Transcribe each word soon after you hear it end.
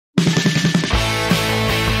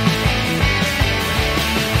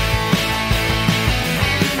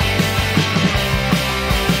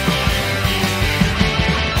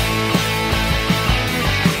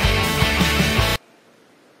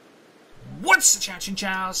That's the Chatting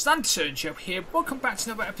Charles, Lantern Show here. Welcome back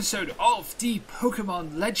to another episode of the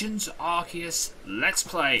Pokemon Legends Arceus Let's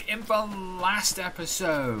Play. In the last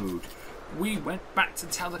episode, we went back to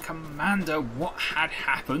tell the commander what had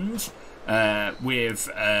happened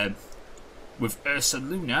with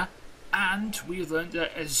Ursaluna, and we learned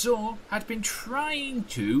that Azor had been trying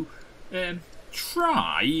to, I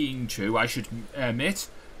should admit,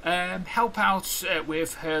 help out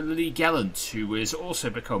with her Lily Gallant, who has also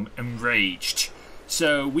become enraged.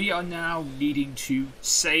 So we are now needing to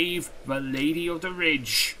save the Lady of the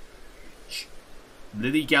Ridge,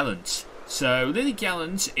 Lily Gallant. So Lily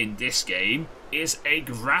Gallant in this game is a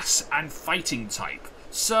grass and fighting type.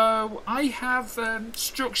 So I have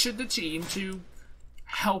structured the team to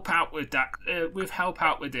help out with that, help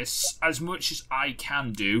out with this as much as I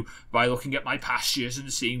can do by looking at my pastures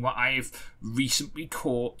and seeing what I've recently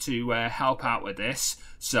caught to help out with this.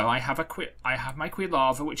 So I have my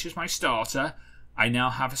Quilava, which is my starter. I now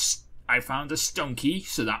have I found a Stunky,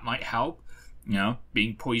 so that might help. You know,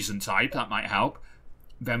 being poison type, that might help.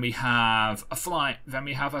 Then we have a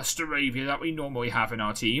Staravia that we normally have in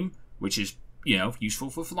our team, which is, you know, useful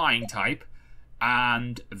for flying type.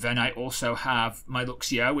 And then I also have my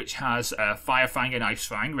Luxio, which has Fire Fang and Ice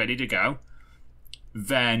Fang ready to go.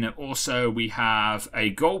 Then also we have a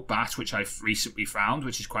Gold Bat, which I've recently found,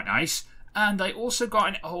 which is quite nice. And I also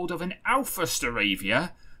got a hold of an Alpha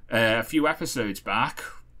Staravia a few episodes back.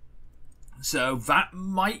 So that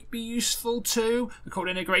might be useful too,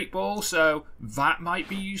 according to Great Ball. So that might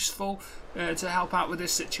be useful to help out with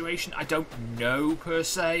this situation. I don't know per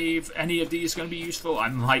se if any of these are going to be useful. I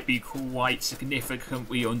might be quite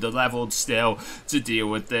significantly under-leveled still to deal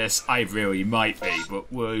with this. I really might be,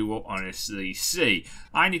 but we will honestly see.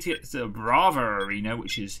 I need to get to the Brava Arena,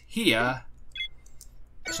 which is here.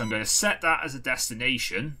 So I'm going to set that as a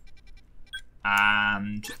destination.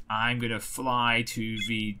 And I'm going to fly to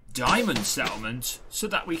the Diamond Settlement so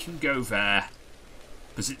that we can go there,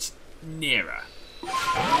 because it's nearer.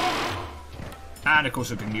 And of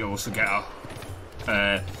course I can also get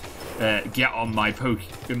on my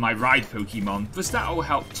ride Pokemon, because that will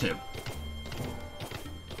help too.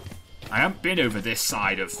 I haven't been over this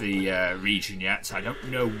side of the region yet, so I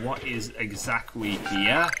don't know what is exactly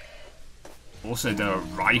here. Also, there are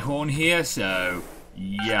Rhyhorn here, so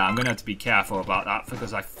yeah, I'm going to have to be careful about that,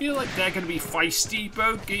 because I feel like they're going to be feisty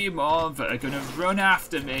Pokemon that are going to run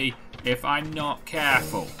after me if I'm not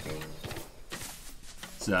careful.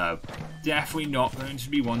 So, definitely not going to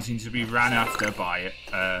be wanting to be ran after by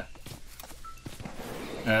a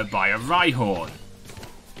Rhyhorn.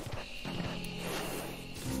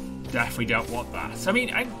 Definitely don't want that. I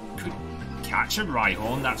mean, I could catch a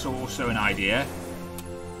Rhyhorn, that's also an idea.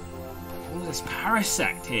 Oh, there's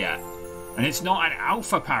Parasect here. And it's not an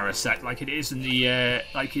alpha Parasect like it is in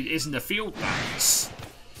the field lands.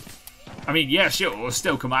 I mean, yeah, sure, it'll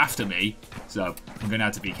still come after me, so I'm gonna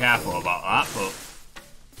have to be careful about that. But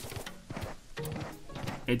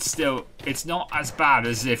it's not as bad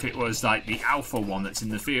as if it was like the alpha one that's in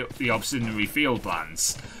the auxiliary field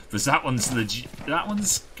lands, because that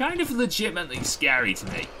one's kind of legitimately scary to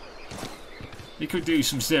me. It could do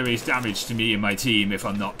some serious damage to me and my team if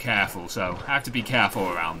I'm not careful, so I have to be careful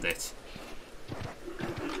around it.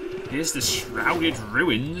 Here's the Shrouded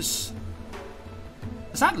Ruins.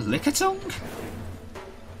 Is that Lickitung?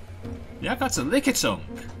 Yeah, that's a Lickitung.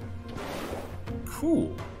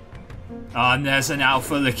 Cool. Oh, and there's an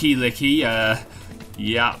Alpha Licky.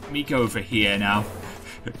 Yeah, me go over here now.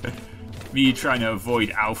 Me trying to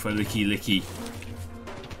avoid Alpha Licky.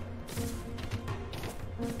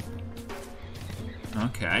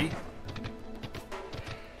 Okay.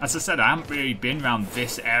 As I said, I haven't really been around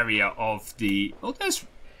this area of the... Oh, there's...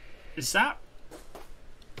 Is that...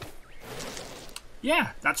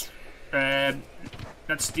 Yeah, that's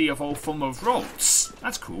the evolved form of Rolls.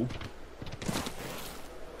 That's cool.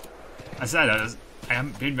 As I said, I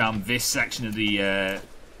haven't been around this section of the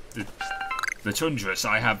tundra, so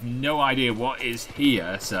I have no idea what is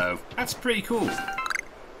here, so that's pretty cool.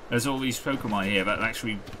 There's all these Pokemon here that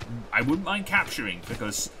actually I wouldn't mind capturing,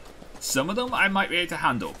 because some of them I might be able to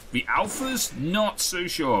handle. The Alphas, not so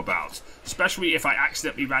sure about. Especially if I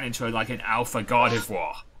accidentally ran into like an Alpha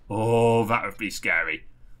Gardevoir. Oh, that would be scary.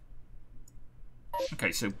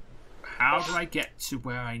 Okay, so how do I get to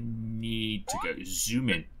where I need to go? Zoom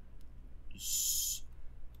in.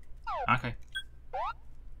 Okay.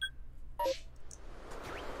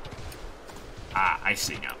 Ah, I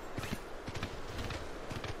see now.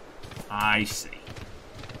 I see.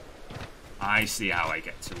 I see how I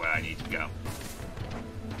get to where I need to go.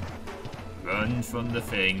 Run from the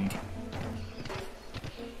thing.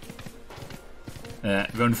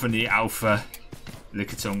 Run from the Alpha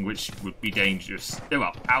Lickitung, which would be dangerous. Oh,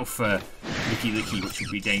 well, Alpha Licky, which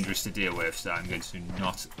would be dangerous to deal with. So I'm going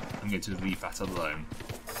to leave that alone.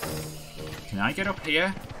 Can I get up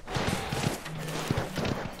here?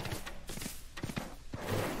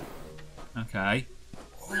 Okay.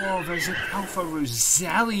 Oh, there's an Alpha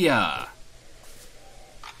Rosalia.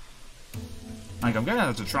 Like, I'm going to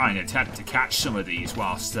have to try and attempt to catch some of these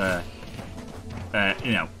whilst, you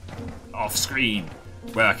know, off screen,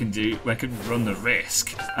 where I can run the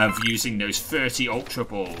risk of using those 30 Ultra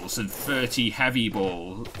Balls and 30 Heavy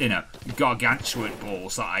Balls, you know, gargantuan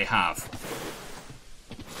balls that I have,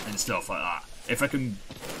 and stuff like that. If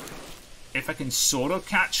I can sort of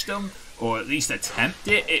catch them, or at least attempt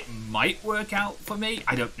it, it might work out for me.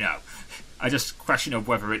 I don't know. I just question of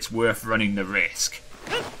whether it's worth running the risk.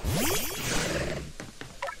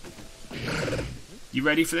 You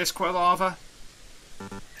ready for this, Quilava?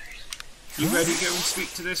 You ready to go and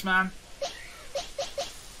speak to this man?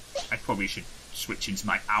 I probably should switch into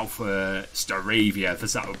my Alpha Staravia,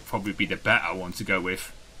 because that would probably be the better one to go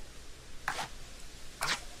with.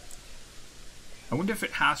 I wonder if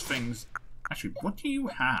it has things... Actually, what do you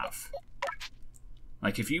have?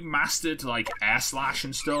 Like, if you mastered, like, Air Slash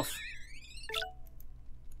and stuff...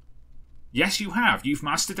 Yes, you have. You've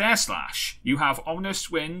mastered Air Slash. You have Ominous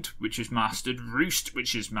Wind, which is mastered, Roost,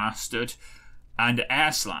 which is mastered, and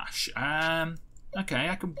Air Slash. Okay,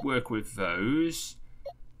 I can work with those.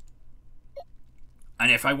 And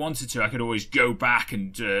if I wanted to, I could always go back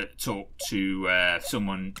and talk to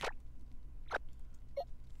someone.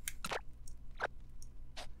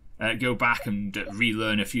 Go back and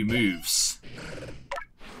relearn a few moves.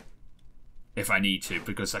 If I need to,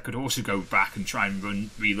 because I could also go back and try and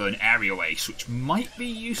relearn Aerial Ace, which might be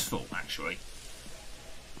useful, actually.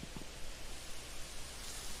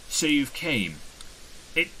 So you've came.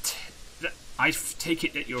 I take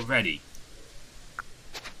it that you're ready.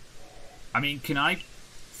 I mean, can I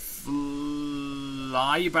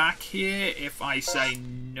fly back here if I say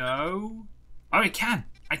no? Oh, I can.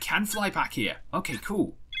 I can fly back here. Okay,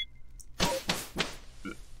 cool.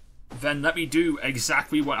 Then let me do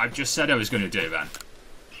exactly what I've just said I was going to do then.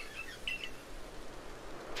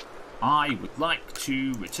 I would like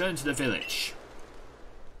to return to the village.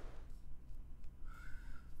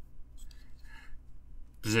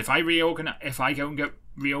 Because if I go and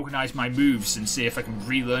reorganize my moves and see if I can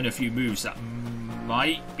relearn a few moves, that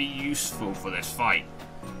might be useful for this fight.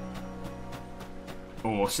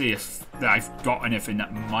 Or see if I've got anything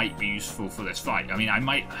that might be useful for this fight. I mean, I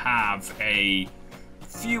might have a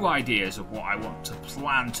few ideas of what I want to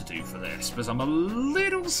plan to do for this, because I'm a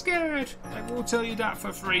little scared. I will tell you that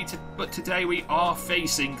for free. But today we are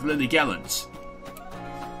facing Lily Gellant.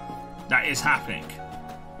 That is happening.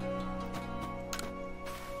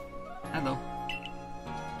 Hello.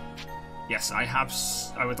 Yes,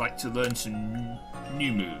 I would like to learn some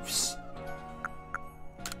new moves.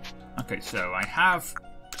 Okay, so I have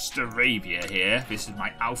Staravia here. This is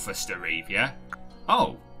my Alpha Staravia.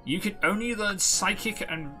 Oh. You can only learn Psychic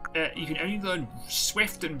and you can only learn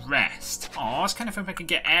Swift and Rest. Oh, I was kind of hoping I could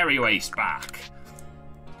get Aerial Ace back.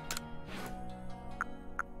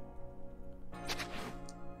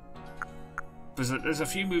 There's a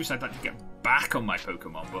few moves I'd like to get back on my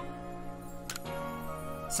Pokemon, but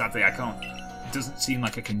sadly I can't. It doesn't seem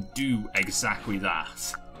like I can do exactly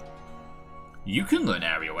that. You can learn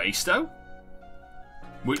Aerial Ace though,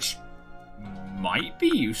 which might be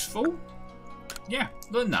useful. Yeah,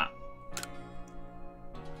 learn that.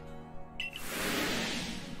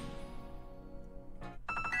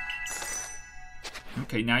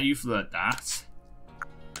 Okay, now you've learnt that.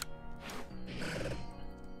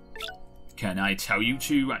 Can I tell you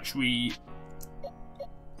to actually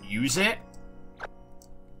use it?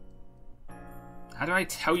 How do I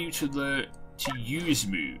tell you to use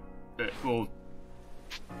move? Well,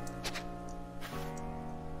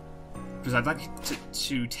 because I'd like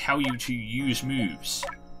to tell you to use moves.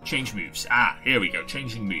 Change moves. Ah, here we go.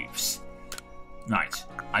 Changing moves. Right.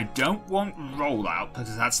 I don't want rollout,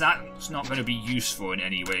 because that's not going to be useful in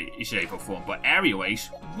any way, shape or form. But Aerial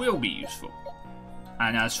Ace will be useful.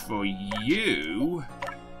 And as for you,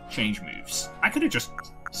 change moves. I could have just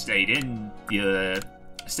stayed in the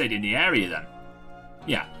area then.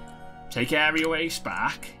 Yeah. Take Aerial Ace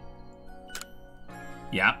back.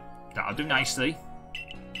 Yeah, that'll do nicely.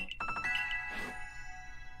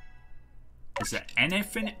 Is there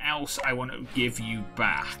anything else I want to give you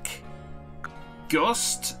back?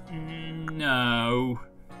 Gust? No.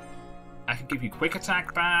 I can give you Quick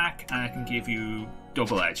Attack back, and I can give you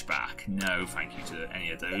Double Edge back. No, thank you to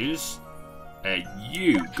any of those.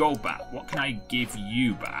 You, Golbat, what can I give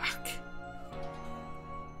you back?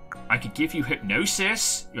 I could give you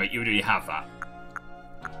hypnosis. Right, you already have that.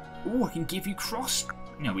 Oh, I can give you cross.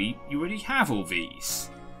 No, you already have all these.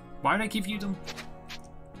 Why would I give you them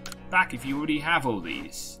back if you already have all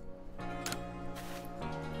these?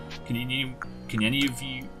 Can any of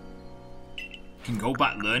you can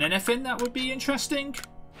Golbat learn anything that would be interesting?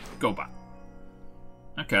 Golbat.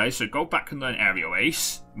 Okay, so Golbat can learn Aerial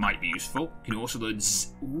Ace. Might be useful. Can also learn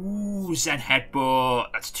Zen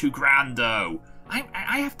Headbutt. That's $2,000 though.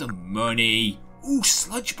 I have the money. Ooh,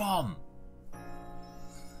 Sludge Bomb.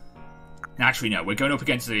 Actually, no. We're going up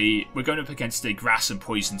against the grass and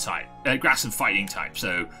poison type, grass and fighting type.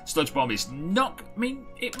 So Sludge Bomb is not. I mean,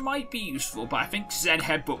 it might be useful, but I think Zen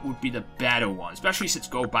Headbutt would be the better one, especially since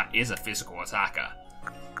Golbat is a physical attacker.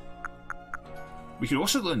 We could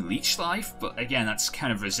also learn Leech Life, but again, that's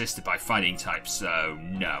kind of resisted by fighting types, so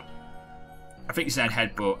no. I think Zen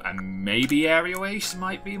Headbutt and maybe Aerial Ace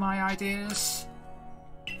might be my ideas.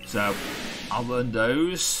 So I'll learn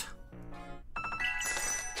those.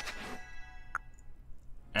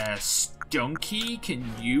 Stunky, can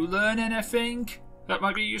you learn anything that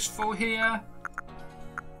might be useful here?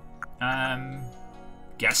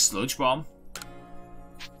 Guess Sludge Bomb.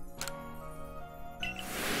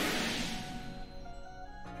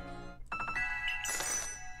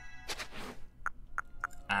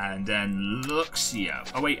 And then Luxio.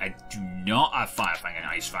 Oh wait, I do not have Fire Fang and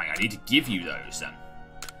Ice Fang. I need to give you those then.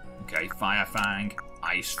 Okay, Fire Fang,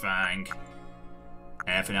 Ice Fang.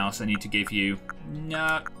 Anything else I need to give you?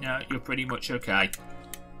 No, you're pretty much okay.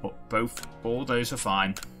 But all those are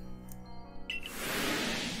fine.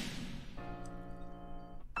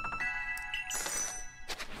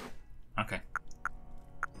 Okay.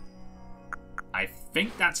 I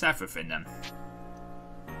think that's everything then.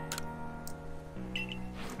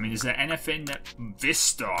 I mean, is there anything that this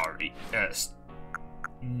star...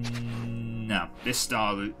 no, this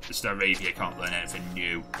Staravia can't learn anything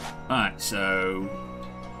new. Alright, so...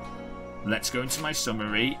 let's go into my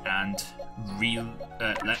summary and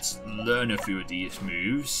let's learn a few of these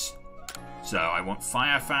moves. So, I want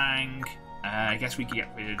Fire Fang. I guess we can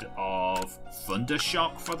get rid of Thunder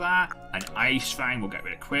Shock for that. And Ice Fang, we'll get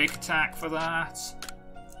rid of Quick Attack for that.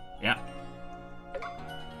 Yeah.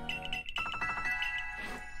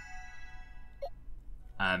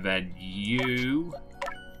 And then you...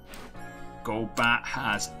 Golbat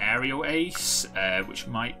has Aerial Ace, which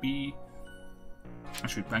might be...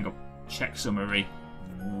 Actually, hang on. Check summary.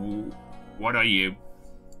 What are you?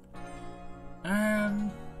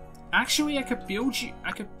 Actually, I could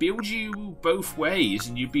build you both ways,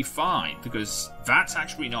 and you'd be fine because that's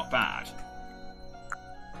actually not bad.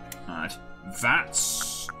 Alright,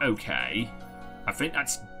 that's okay. I think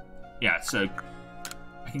that's So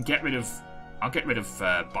I can get rid of. I'll get rid of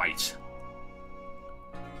Bite.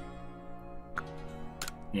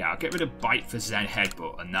 Yeah, I'll get rid of Bite for Zen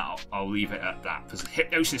Headbutt, and I'll leave it at that. Because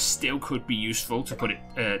Hypnosis still could be useful to put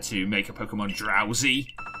it to make a Pokemon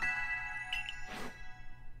drowsy,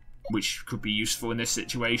 which could be useful in this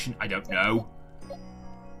situation. I don't know.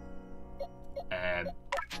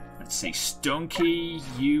 Let's see, Stunky,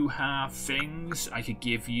 you have things. I could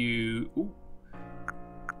give you. Ooh.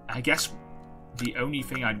 I guess the only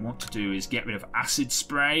thing I'd want to do is get rid of Acid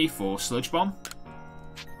Spray for Sludge Bomb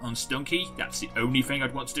on Stunky. That's the only thing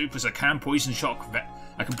I'd want to do, because I can Poison Shock.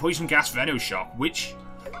 I can Poison Gas Venoshock, which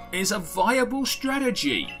is a viable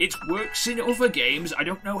strategy. It works in other games. I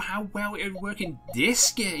don't know how well it would work in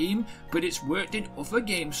this game, but it's worked in other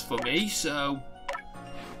games for me, so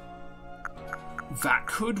that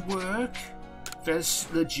could work. There's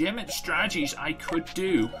legitimate strategies I could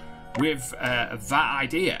do with that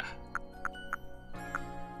idea.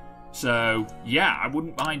 So, yeah, I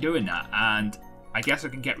wouldn't mind doing that. And I guess I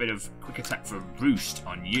can get rid of Quick Attack for Roost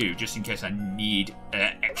on you, just in case I need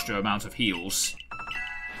extra amount of heals.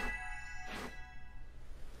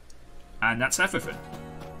 And that's everything.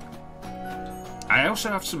 I also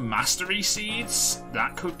have some Mastery Seeds.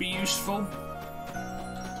 That could be useful.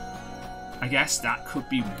 I guess that could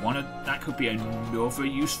be another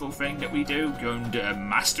useful thing that we do. Go and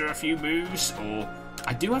master a few moves, or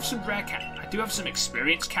I do have some some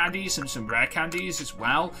experience candies and some rare candies as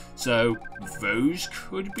well, so those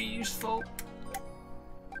could be useful.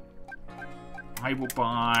 I will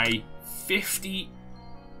buy 50.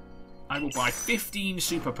 I will buy 15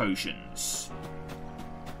 super potions.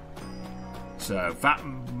 So that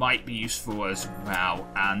might be useful as well.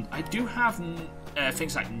 And I do have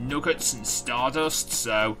things like nuggets and stardust,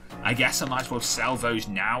 so I guess I might as well sell those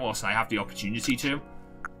now whilst I have the opportunity to.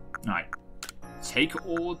 Right. Take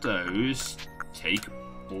all those. Take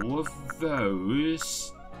all of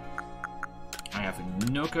those. I have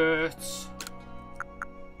a nugget.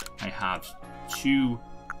 I have 2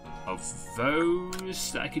 of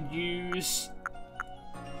those that I could use.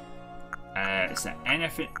 Is there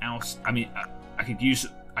anything else? I mean, I could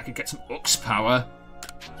get some Ux power.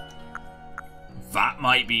 That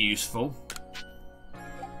might be useful.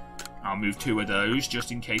 I'll move 2 of those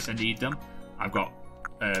just in case I need them. I've got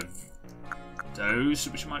those,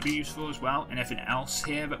 which might be useful as well. Anything else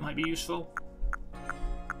here that might be useful?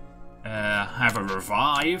 Have a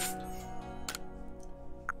revive.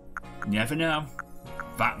 Never know.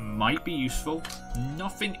 That might be useful.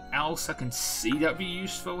 Nothing else I can see that would be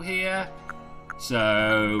useful here.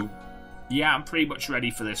 So, yeah, I'm pretty much ready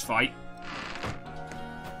for this fight.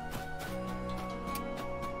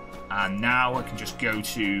 And now I can just go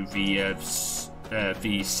to the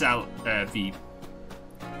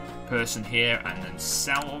person here and then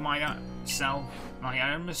sell my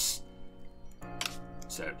items.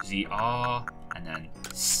 So ZR and then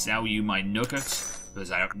sell you my nugget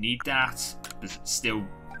because I don't need that. But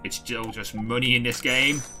it's still just money in this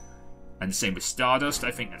game. And the same with Stardust.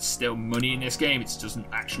 I think that's still money in this game. It doesn't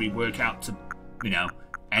actually work out to, you know,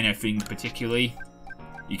 anything particularly.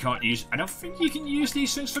 You can't use... I don't think you can use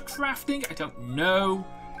these things for crafting. I don't know.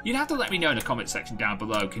 You'd have to let me know in the comment section down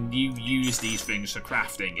below. Can you use these things for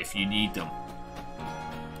crafting if you need them?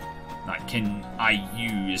 Like, can I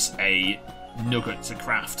use a nugget to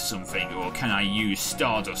craft something? Or can I use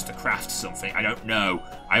Stardust to craft something? I don't know.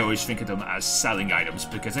 I always think of them as selling items.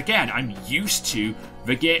 Because, again, I'm used to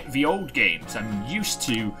the old games. I'm used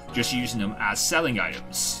to just using them as selling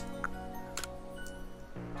items.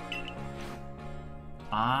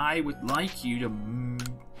 I would like you to...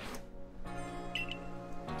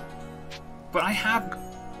 But I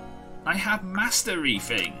have mastery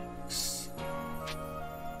things.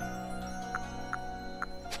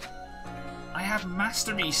 I have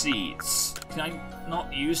mastery seeds. Can I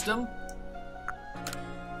not use them?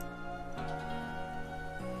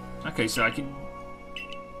 Okay, so I can...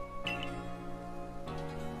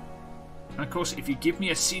 And of course, if you give me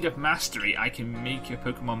a seed of mastery, I can make your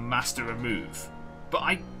Pokemon master a move.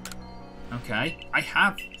 But okay, I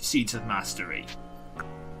have seeds of mastery.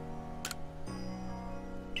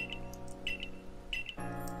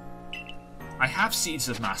 I have seeds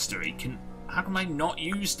of mastery. How can I not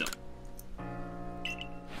use them?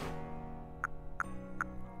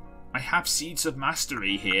 I have seeds of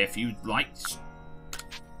mastery here. If you'd like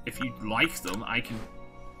them, I can.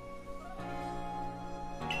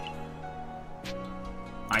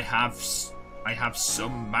 I have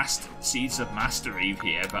some seeds of mastery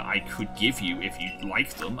here that I could give you if you'd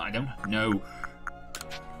like them. I don't know.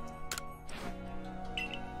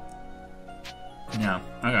 No.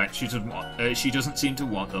 Alright, she doesn't seem to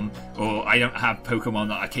want them. Or I don't have Pokemon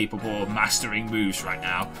that are capable of mastering moves right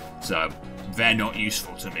now. So they're not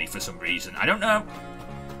useful to me for some reason. I don't know.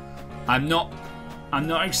 I'm not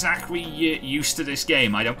exactly used to this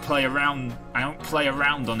game. I don't play around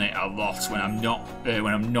on it a lot when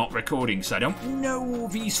I'm not recording, so I don't know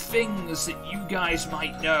these things that you guys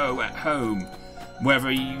might know at home.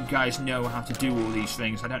 Whether you guys know how to do all these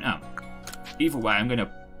things, I don't know. Either way, I'm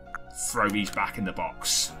gonna throw these back in the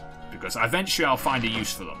box because eventually I'll find a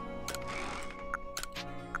use for them.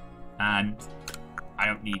 And I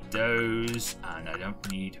don't need those, and I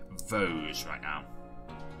don't need those right now.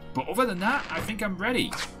 But other than that, I think I'm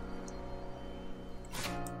ready.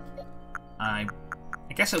 I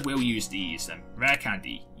guess I will use these then. Rare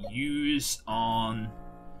candy. Use on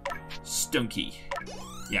Stunky.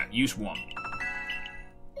 Yeah, use 1.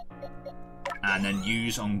 And then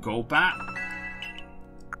use on Golbat.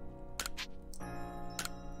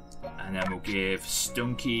 And then we'll give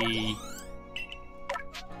Stunky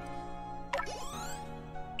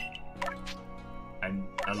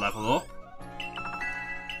a level up.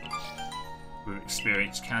 With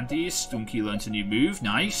experience candies. Stunky learns a new move.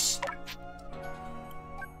 Nice.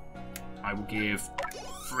 I will give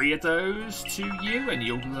 3 of those to you, and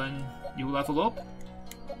you'll level up.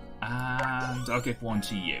 And I'll give 1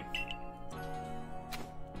 to you.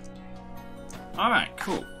 Alright,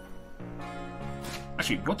 cool.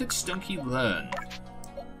 Actually, what did Stunky learn?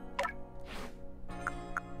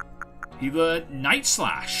 He learned Night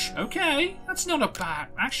Slash. Okay, that's not a bad...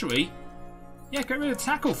 Actually, yeah, get rid of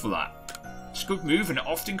Tackle for that. It's a good move and it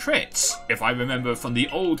often crits, if I remember from the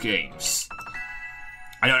old games.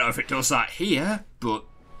 I don't know if it does that here, but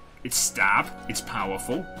it's Stab, it's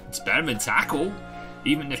powerful, it's better than Tackle.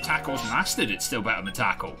 Even if Tackle's mastered, it's still better than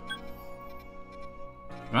Tackle.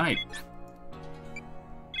 Right.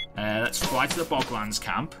 Let's fly to the Boglands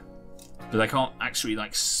camp. But I can't actually,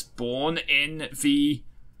 like, spawn in the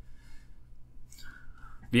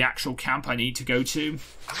actual camp I need to go to.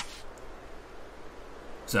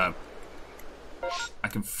 So I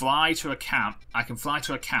can fly to a camp.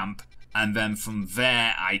 And then from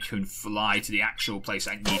there I can fly to the actual place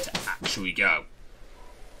I need to actually go.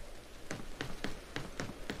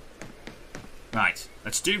 Right,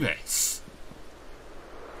 let's do this.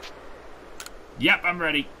 Yep, I'm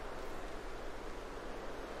ready.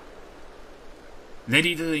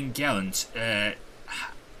 Lady Lillian-Gallant is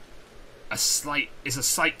a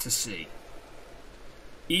sight to see.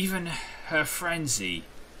 Even her frenzy,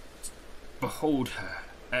 behold her.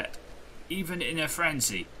 Even in her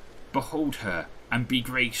frenzy, behold her and be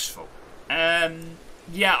graceful.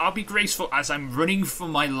 Yeah, I'll be graceful as I'm running for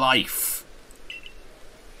my life.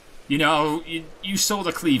 You know, you saw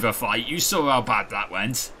the cleaver fight. You saw how bad that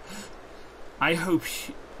went. I hope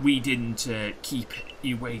we didn't keep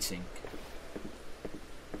you waiting.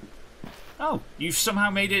 Oh, you've somehow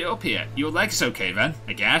made it up here. Your leg's okay then,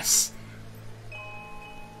 I guess.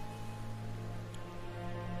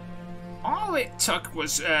 All it took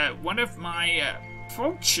was one of my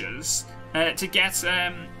poachers to get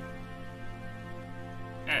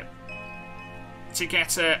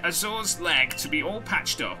Azor's leg to be all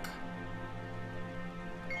patched up.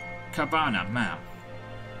 Cabana, ma'am.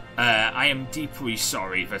 I am deeply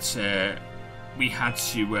sorry that we had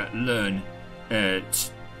to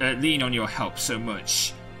lean on your help so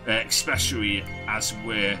much, especially as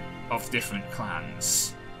we're of different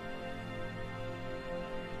clans.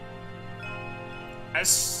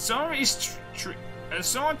 Azor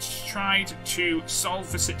tried to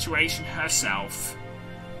solve the situation herself.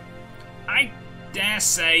 I dare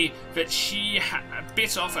say that she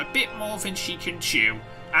bit off a bit more than she can chew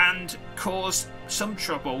and caused some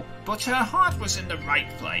trouble, but her heart was in the right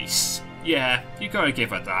place. Yeah, you gotta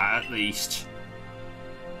give her that, at least.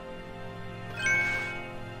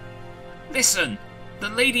 Listen, the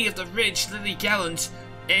Lady of the Ridge, Lillian-Gallant,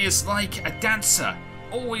 is like a dancer,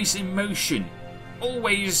 always in motion,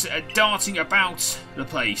 always darting about the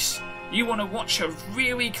place. You want to watch her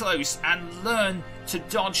really close and learn to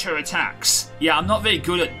dodge her attacks. Yeah, I'm not very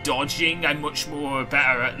good at dodging. I'm much more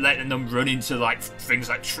better at letting them run into like things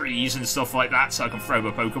like trees and stuff like that, so I can throw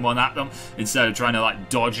a Pokemon at them instead of trying to like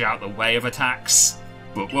dodge out the way of attacks.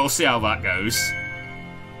 But we'll see how that goes.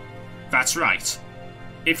 That's right.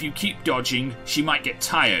 If you keep dodging, she might get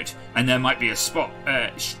tired, and there might be a spot,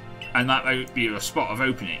 and that might be a spot of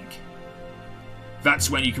opening.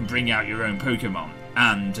 That's when you can bring out your own Pokemon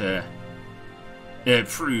and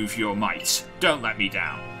prove your might. Don't let me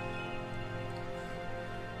down.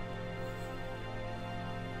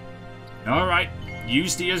 Alright,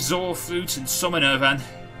 use the Azor Flute and summon her then.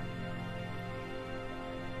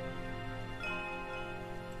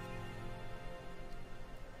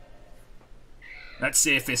 Let's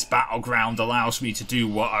see if this battleground allows me to do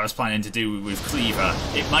what I was planning to do with Cleaver.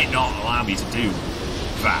 It might not allow me to do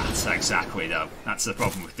that exactly though. That's the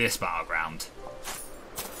problem with this battleground.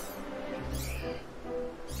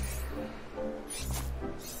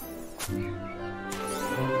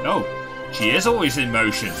 Oh, she is always in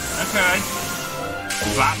motion. Okay.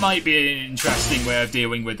 That might be an interesting way of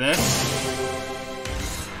dealing with this.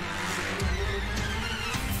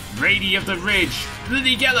 Lady of the Ridge,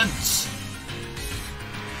 Lillian-Gallant!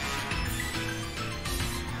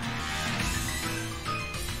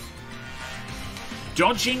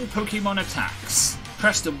 Dodging Pokemon attacks.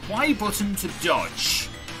 Press the Y button to dodge.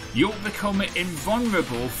 You'll become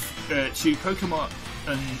invulnerable to Pokemon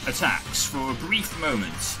attacks for a brief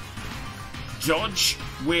moment. Dodge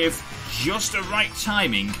with just the right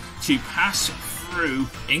timing to pass through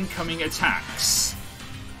incoming attacks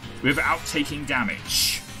without taking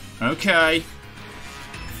damage. Okay.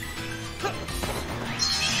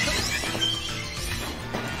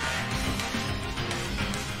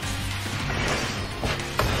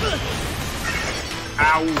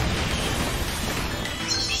 Ow.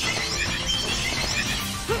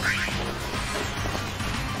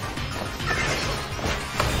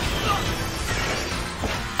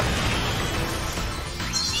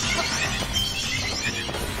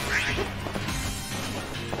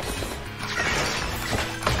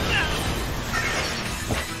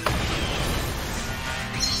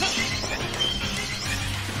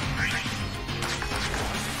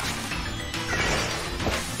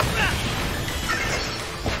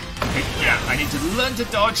 Learn to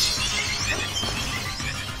dodge.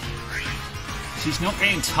 She's not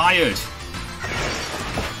getting tired.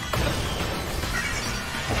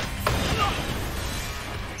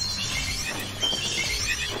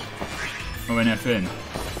 Oh, an F in.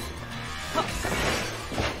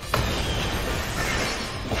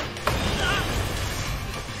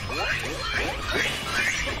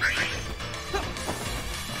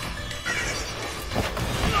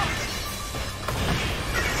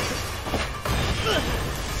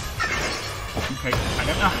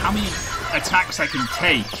 know how many attacks I can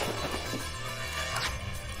take.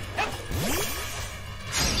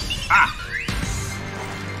 Ah!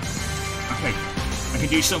 Okay, I can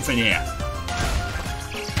do something here.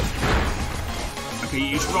 Okay,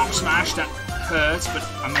 use Rock Smash, that hurts, but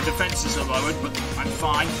my defenses are lowered, but I'm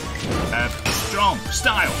fine. Strong,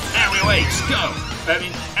 Style, Aerial Ace, go! I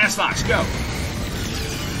mean, Air Slash, go!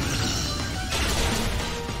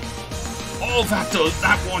 Oh, that does,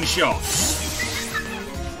 that one shot.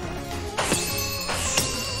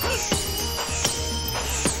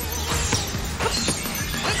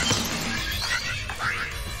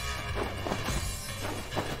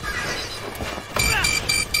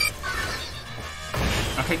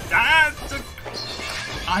 Okay,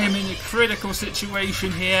 I am in a critical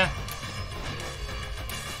situation here.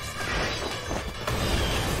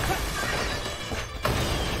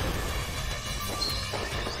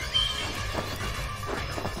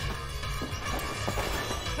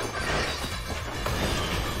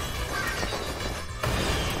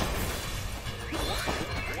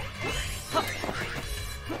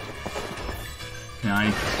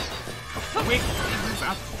 No. Quick, move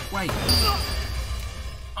out. Wait.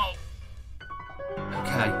 Oh.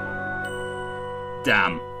 Okay.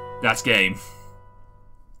 Damn. That's game.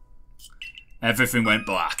 Everything went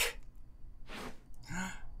black.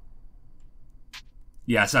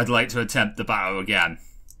 Yes, I'd like to attempt the battle again.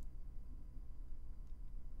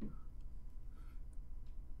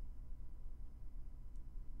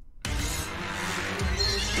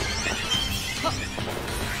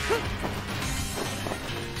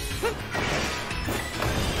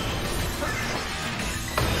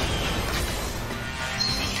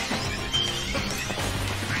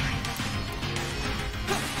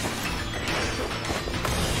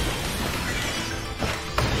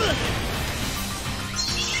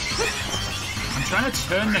 I'm trying to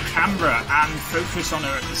turn the camera and focus on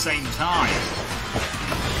her at the same time.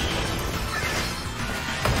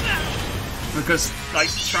 Because, like,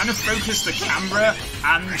 trying to focus the camera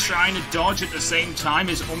and trying to dodge at the same time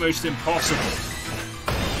is almost impossible.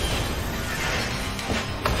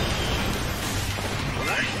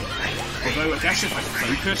 Although, I guess if I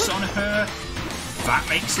focus on her, that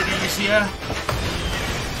makes it easier.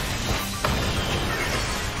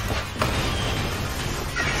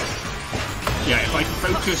 Yeah, if I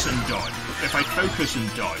focus and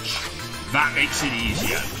dodge, that makes it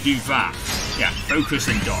easier. Do that. Yeah, focus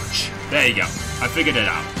and dodge. There you go. I figured it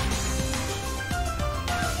out.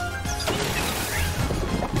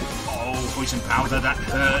 Oh, poison powder, that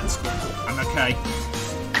hurts, but I'm okay.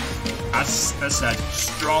 As I said,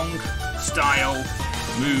 strong style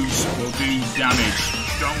moves will do damage.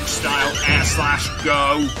 Strong style, Air Slash,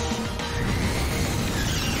 go!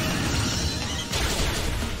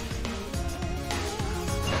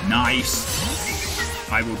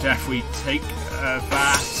 Nice. I will definitely take that.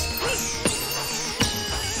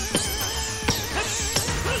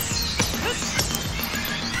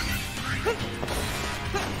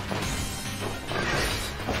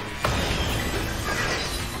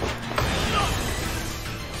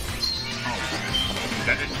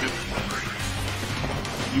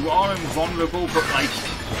 You are invulnerable, but like,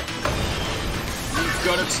 you've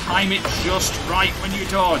got to time it just right when you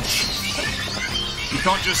dodge. You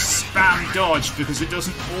can't just spam dodge because it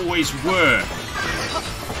doesn't always work.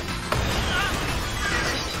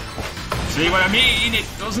 See what I mean? It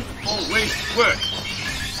doesn't always work.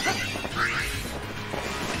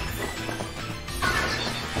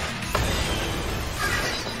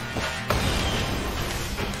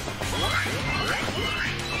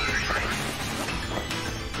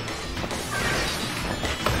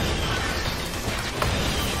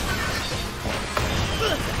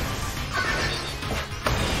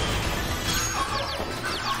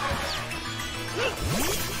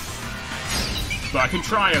 But I can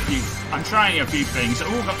try a few. I'm trying a few things.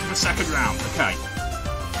 Oh, got to the second round. Okay.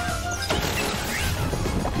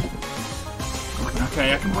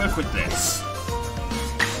 Okay, I can work with this.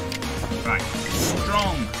 Right.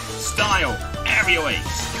 Strong. Style. Aerial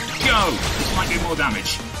Ace. Go! This might do more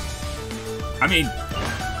damage. I mean,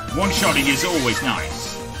 one-shotting is always nice.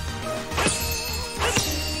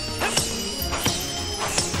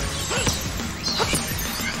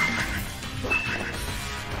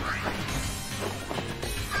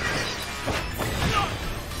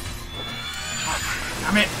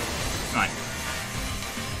 Damn it! Right.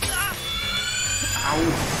 Ow.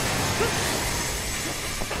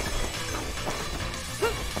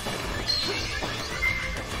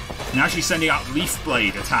 Now she's sending out Leaf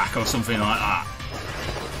Blade attack or something like that.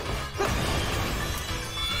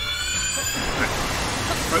 Right.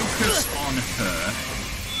 Focus on her.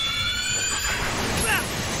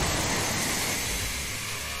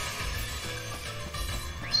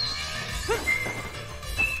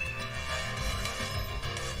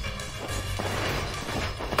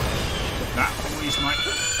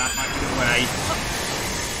 That might be the way.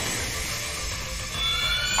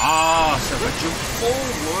 Ah, so if I jump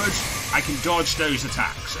forward, I can dodge those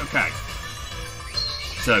attacks. Okay.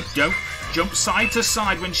 So don't jump side to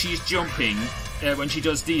side when she's jumping, when she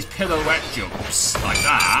does these pirouette jumps, like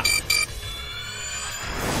that.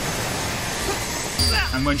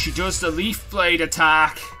 And when she does the leaf blade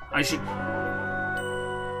attack, I should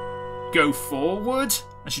go forward.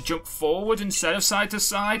 I should jump forward instead of side to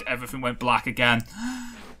side. Everything went black again.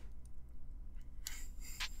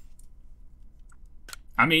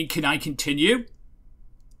 I mean, can I continue?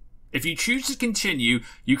 If you choose to continue,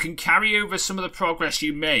 you can carry over some of the progress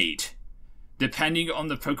you made, depending on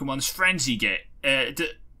the Pokemon's frenzy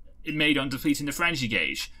made on depleting the frenzy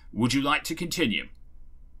gauge. Would you like to continue?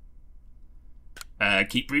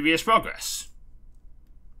 Keep previous progress.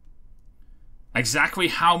 Exactly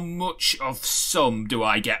how much of some do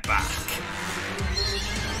I get back?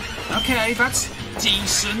 Okay, that's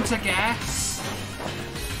decent, I guess.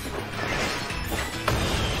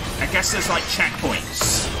 I guess there's like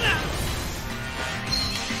checkpoints.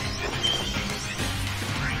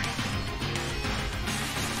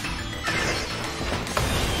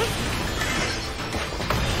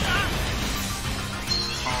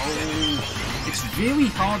 Oh, it's really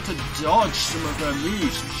hard to dodge some of her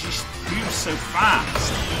moves. She moves so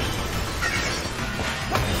fast.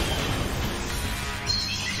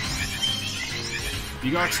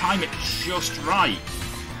 You gotta time it just right.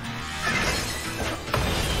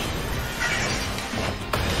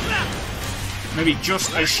 Maybe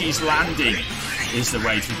just as she's landing is the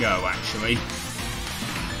way to go, actually.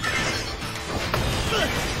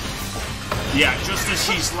 Yeah, just as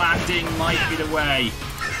she's landing might be the way.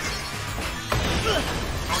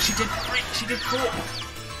 Oh, she did 4.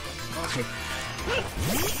 Okay.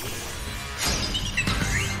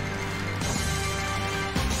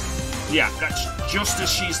 Yeah, that's just as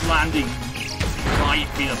she's landing might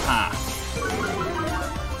be the path.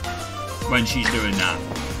 When she's doing that.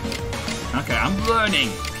 Okay, I'm learning.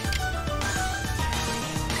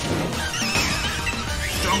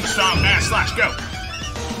 Strong start, air slash, go.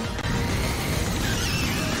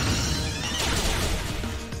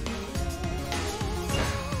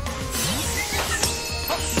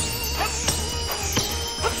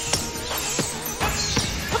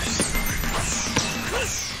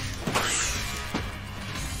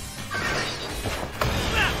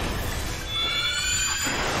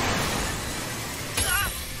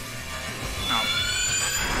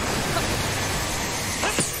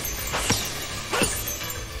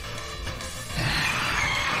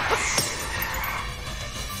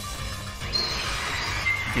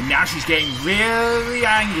 Now she's getting really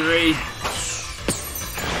angry.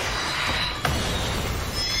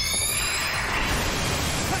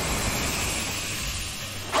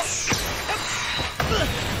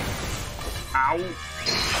 Ow.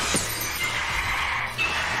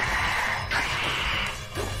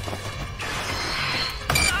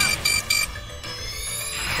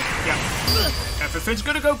 Yeah. Everything's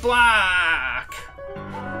gonna go black.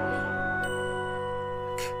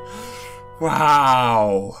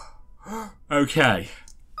 Wow. Okay.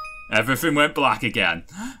 Everything went black again.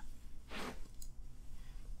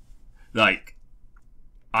 Like,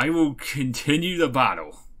 I will continue the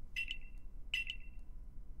battle.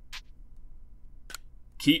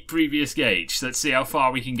 Keep previous gauge. Let's see how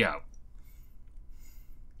far we can go.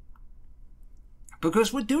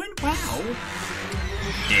 Because we're doing well.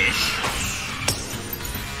 Ish.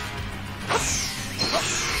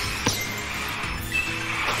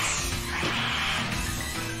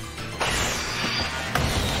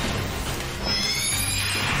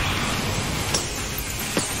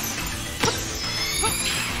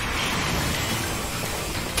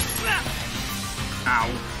 Ow.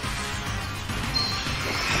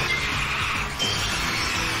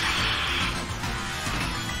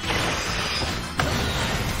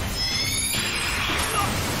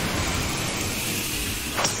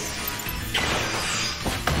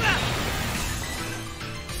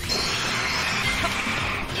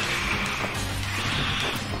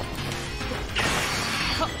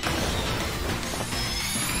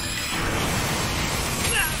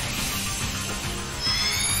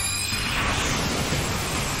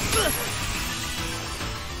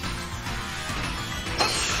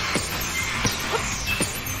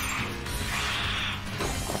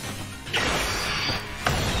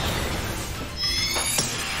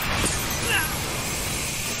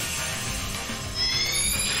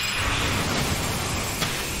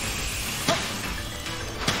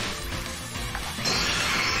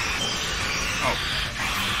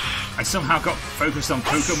 I somehow got focused on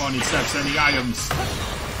Pokémon instead of sending items.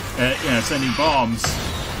 sending bombs.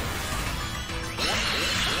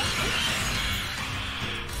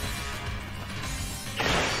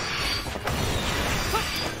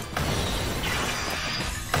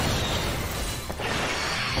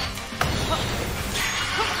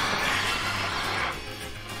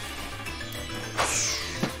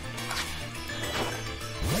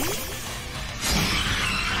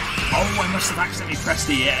 Oh, I must have accidentally pressed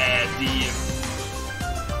the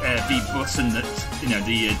button that,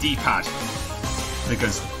 the D-pad,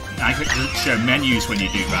 because I could show menus when you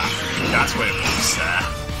do that. That's what it was there.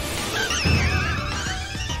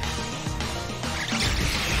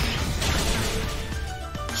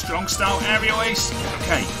 Strong style aerial ace.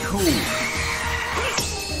 Okay, cool.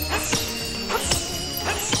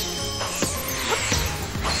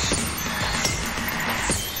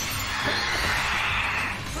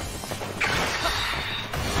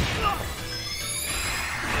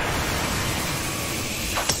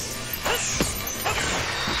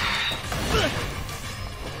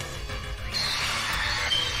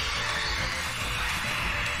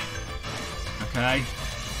 Okay.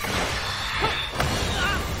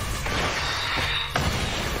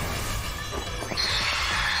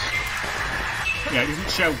 Yeah, it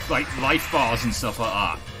doesn't show like life bars and stuff like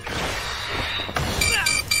that.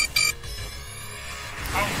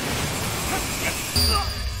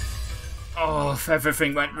 Oh, if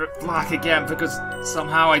everything went black again because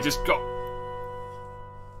somehow I just got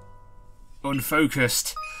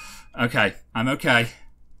unfocused. Okay, I'm okay.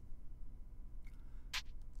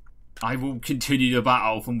 I will continue the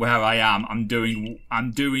battle from where I am. I'm doing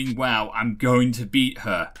well. I'm going to beat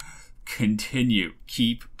her. Continue.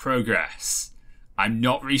 Keep progress. I'm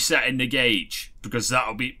not resetting the gauge because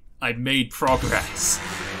that'll be... I've made progress.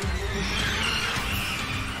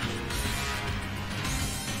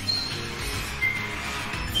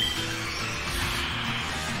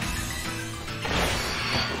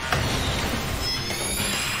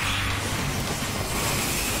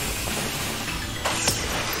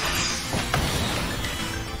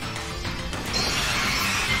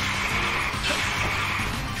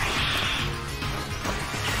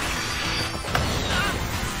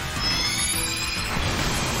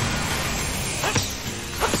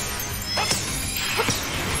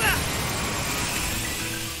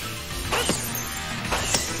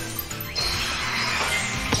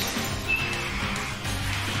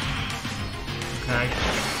 Okay.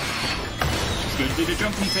 She's going to do the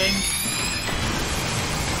jumpy thing.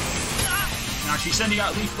 Now she's sending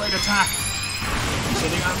out a Leaf Blade attack. She's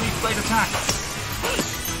sending out a Leaf Blade attack.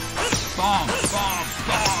 Bomb, bomb,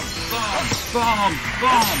 bomb, bomb,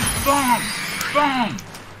 bomb, bomb, bomb.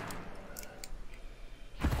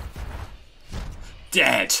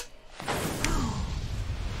 Dead.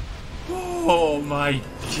 Oh my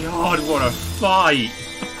god, what a fight.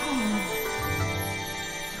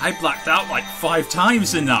 I blacked out like 5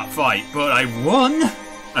 times in that fight, but I won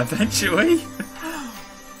eventually.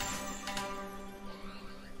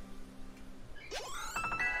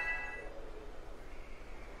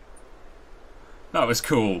 That was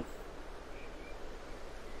cool.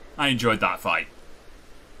 I enjoyed that fight.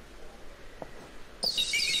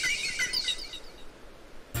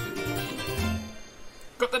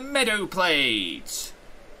 Got the Meadow Plate.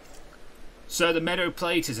 So the Meadow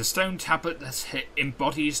Plate is a stone tablet that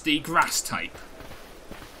embodies the grass type.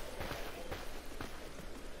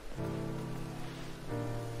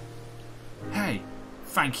 Hey,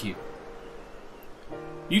 thank you.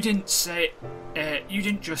 You didn't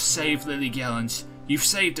just save Lily Gallant, you've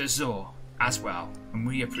saved Azure as well, and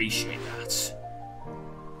we appreciate that.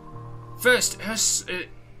 First,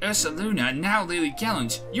 Ursa Luna, and now Lily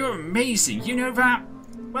Gallant, you're amazing, you know that?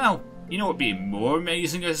 Well, you know what would be more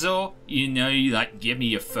amazing, Azure? You know, you like give me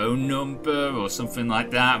your phone number or something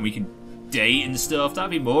like that, and we can date and stuff.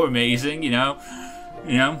 That'd be more amazing, you know.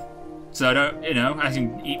 So I don't, I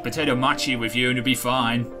can eat potato machi with you and it'd be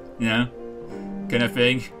fine, kind of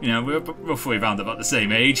thing. We're roughly around about the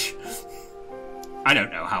same age. I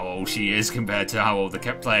don't know how old she is compared to how old the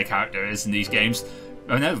player character is in these games.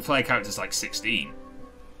 I know the player character's like 16.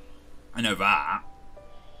 I know that.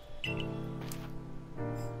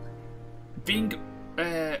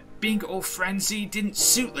 Being all frenzied didn't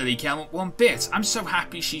suit Lily Gallant one bit. I'm so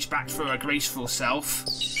happy she's back for her graceful self.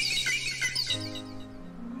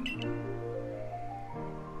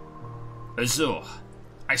 Azure,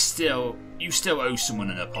 you still owe someone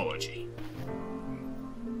an apology.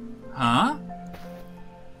 Huh?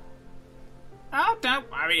 Oh, don't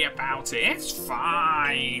worry about it. It's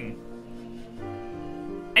fine.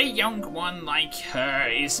 A young one like her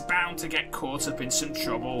is bound to get caught up in some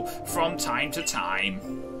trouble from time to time.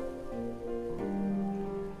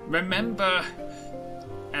 remember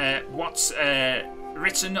what's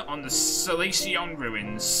written on the Salacion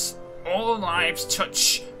ruins. All lives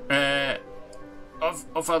touch of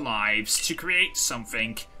other lives to create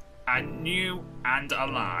something new and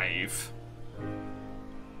alive.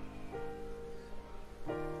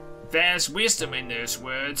 There's wisdom in those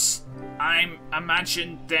words. I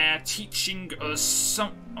imagine they're teaching us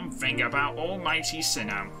something about Almighty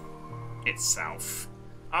Sinnoh itself.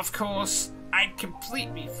 Of course, I'd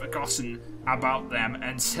completely forgotten about them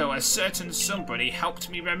until a certain somebody helped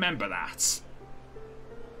me remember that.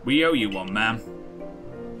 We owe you one, ma'am.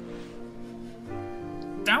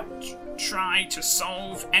 Don't try to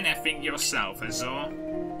solve anything yourself, Azor.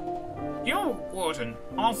 You're Warden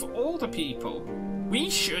of all the people. We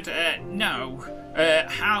should know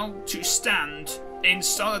how to stand in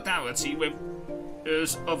solidarity with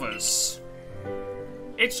others.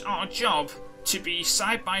 It's our job to be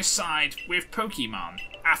side by side with Pokémon,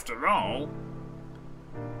 after all.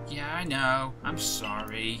 Yeah, I know. I'm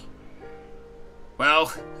sorry.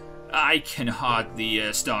 Well, I can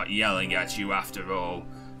hardly start yelling at you after all.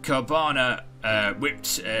 Carbana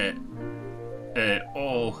whipped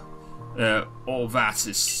all that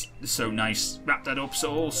is so nice. Wrapped that up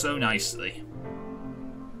so nicely.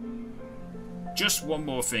 Just one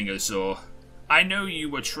more thing, Azor. I know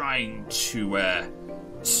you were trying to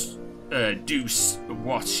do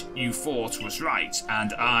what you thought was right,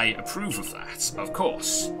 and I approve of that, of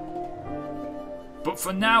course. But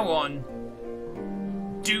from now on,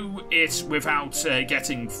 do it without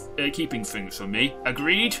keeping things from me.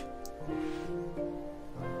 Agreed?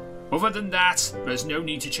 Other than that, there's no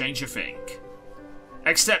need to change a thing.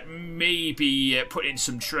 Except maybe put in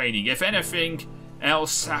some training. If anything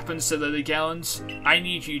else happens to Lily Gallant, I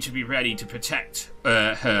need you to be ready to protect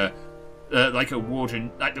her like the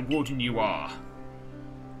warden you are.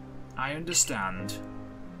 I understand.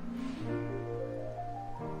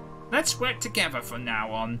 Let's work together from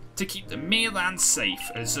now on to keep the Meerland safe,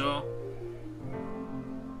 Azor.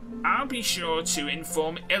 I'll be sure to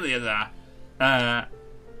inform Ilia that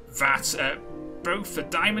both the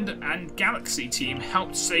Diamond and Galaxy team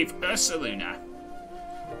helped save Ursaluna.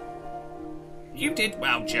 You did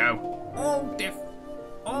well, Joe.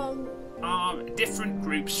 All our different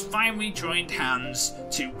groups finally joined hands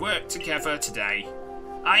to work together today.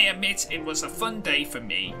 I admit it was a fun day for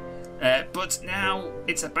me, but now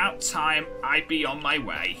it's about time I be on my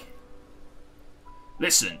way.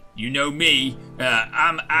 Listen, you know me.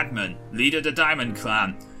 I'm Admin, leader of the Diamond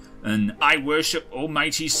Clan, and I worship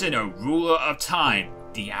Almighty Sinnoh, ruler of time,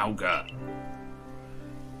 the Augur.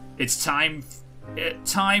 It's time.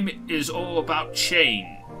 Time is all about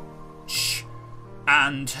change,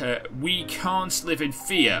 and we can't live in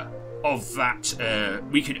fear of that.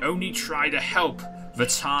 We can only try to help the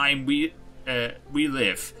time we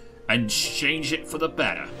live and change it for the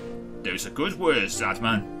better. Those are good words,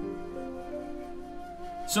 Adman.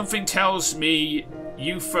 Something tells me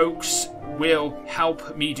you folks will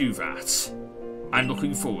help me do that. I'm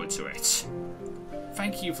looking forward to it.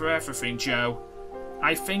 Thank you for everything, Joe.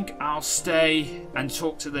 I think I'll stay and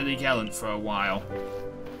talk to Lily Gallant for a while.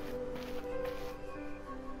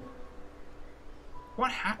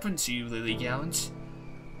 What happened to you, Lily Gallant?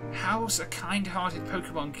 How's a kind-hearted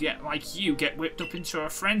Pokemon like you get whipped up into a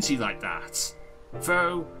frenzy like that?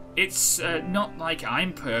 Though it's not like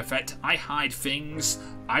I'm perfect. I hide things,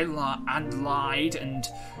 I lied and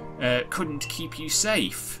couldn't keep you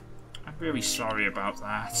safe. I'm really sorry about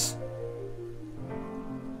that.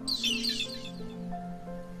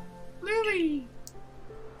 Lily!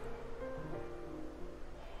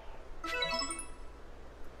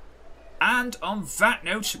 And on that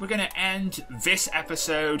note, we're going to end this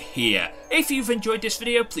episode here. If you've enjoyed this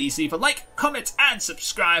video, please leave a like, comment, and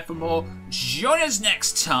subscribe for more. Join us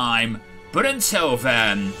next time. But until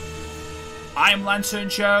then, I'm Lantern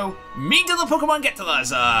Joe. Me to the Pokemon get to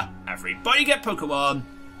Lazar. Everybody get Pokemon.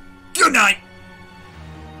 Good night!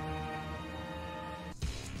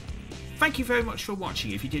 Thank you very much for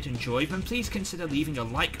watching. If you did enjoy, then please consider leaving a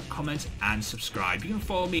like, comment, and subscribe. You can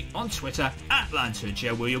follow me on Twitter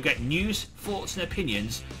 @LanternJoe, where you'll get news, thoughts, and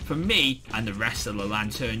opinions from me and the rest of the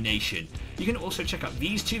Lantern Nation. You can also check out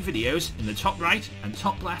these two videos in the top right and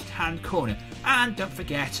top left hand corner. And don't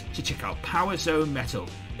forget to check out Power Zone Metal.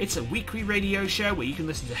 It's a weekly radio show where you can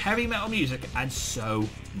listen to heavy metal music and so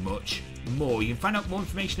much more. You can find out more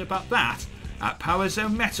information about that at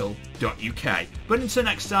powerzonemetal.uk. But until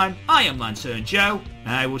next time, I am Lantern Joe,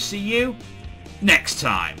 and I will see you next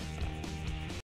time.